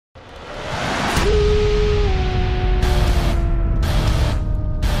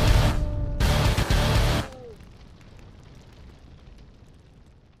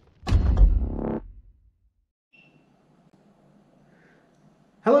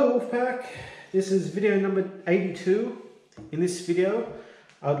Hello Wolfpack, this is video number 82. In this video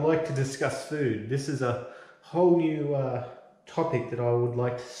I'd like to discuss food. This is a whole new topic that I would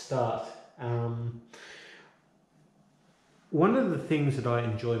like to start. One of the things that I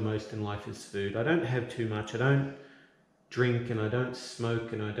enjoy most in life is food. I don't have too much. I don't drink and I don't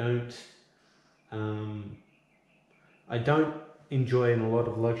smoke and I don't enjoy a lot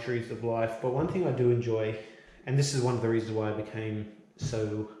of luxuries of life, but one thing I do enjoy, and this is one of the reasons why I became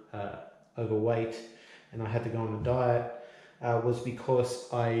so overweight and I had to go on a diet, was because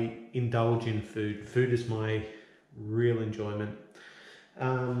I indulge in food. Food is my real enjoyment.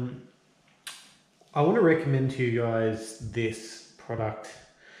 I want to recommend to you guys this product.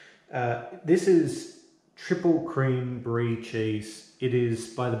 This is triple cream brie cheese. It is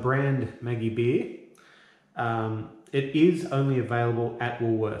by the brand Brie. It is only available at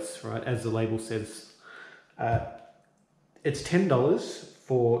Woolworths, right, as the label says. It's $10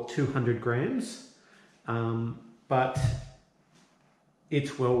 for 200 grams, but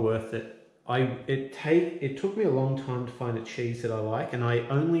it's well worth it. It took me a long time to find a cheese that I like,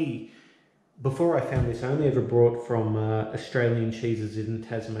 and before I found this, I only ever brought from Australian cheeses in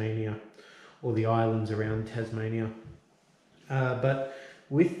Tasmania, or the islands around Tasmania. But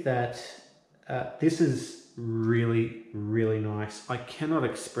with that, this is really, really nice. I cannot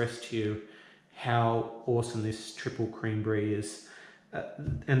express to you how awesome this triple cream brie is.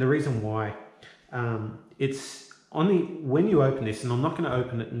 And the reason why, it's when you open this, and I'm not going to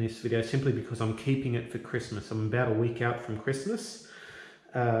open it in this video simply because I'm keeping it for Christmas. I'm about a week out from Christmas.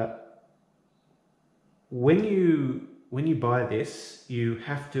 When you buy this, you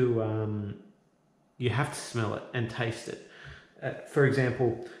have to smell it and taste it. For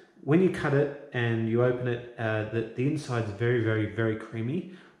example, when you cut it and you open it, the inside is very, very, very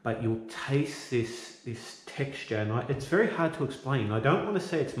creamy, but you'll taste this texture, and it's very hard to explain. I don't want to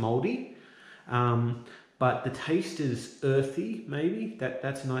say it's moldy, but the taste is earthy, maybe.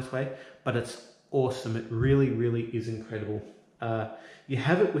 That's a nice way, but it's awesome. It really, really is incredible. You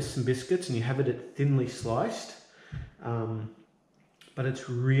have it with some biscuits and you have it thinly sliced, but it's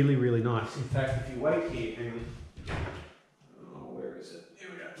really, really nice. In fact, if you wait here, hang on. Oh, where is it?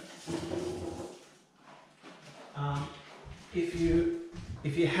 Here we go.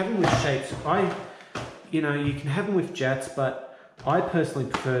 If you have them with shapes, you can have them with Jats, but I personally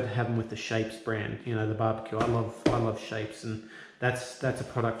prefer to have them with the Shapes brand. You know, the barbecue. I love Shapes, and that's a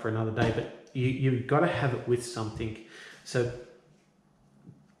product for another day. But you've got to have it with something. So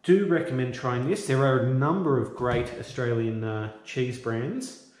do recommend trying this. There are a number of great Australian cheese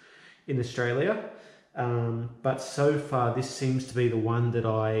brands in Australia, but so far this seems to be the one that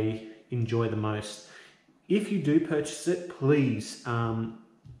I enjoy the most. If you do purchase it, please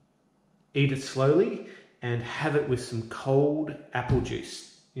eat it slowly and have it with some cold apple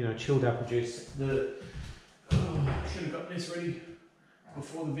juice, chilled apple juice. I should have gotten this ready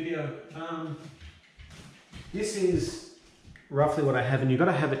before the video. This is roughly what I have, and you've got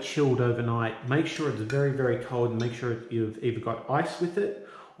to have it chilled overnight. Make sure it's very, very cold, and make sure you've either got ice with it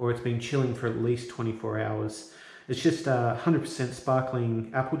or it's been chilling for at least 24 hours. It's just 100%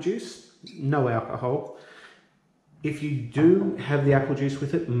 sparkling apple juice, no alcohol. If you do have the apple juice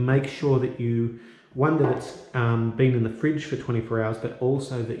with it, make sure that that it's been in the fridge for 24 hours, but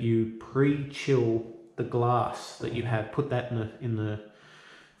also that you pre-chill the glass that you have. Put that in the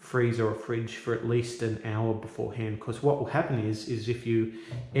freezer or fridge for at least an hour beforehand, because what will happen is if you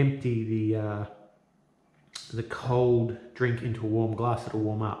empty the cold drink into a warm glass, it'll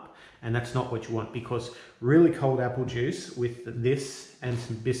warm up, and that's not what you want, because really cold apple juice with this and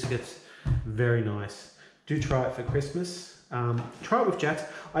some biscuits, very nice. Do try it for Christmas. Try it with Jats.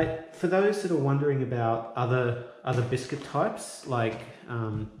 For those that are wondering about other biscuit types, like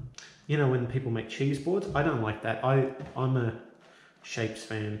when people make cheese boards, I don't like that. I'm a Shapes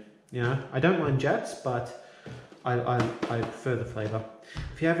fan. I don't mind Jats, but I prefer the flavour.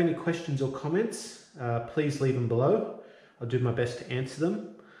 If you have any questions or comments, please leave them below. I'll do my best to answer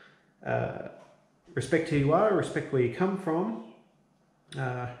them. Respect who you are, respect where you come from.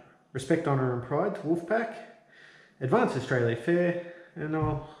 Respect, honour and pride to Wolfpack. Advance Australia fair, and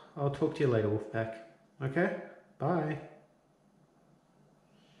I'll talk to you later, Wolfpack. Okay? Bye.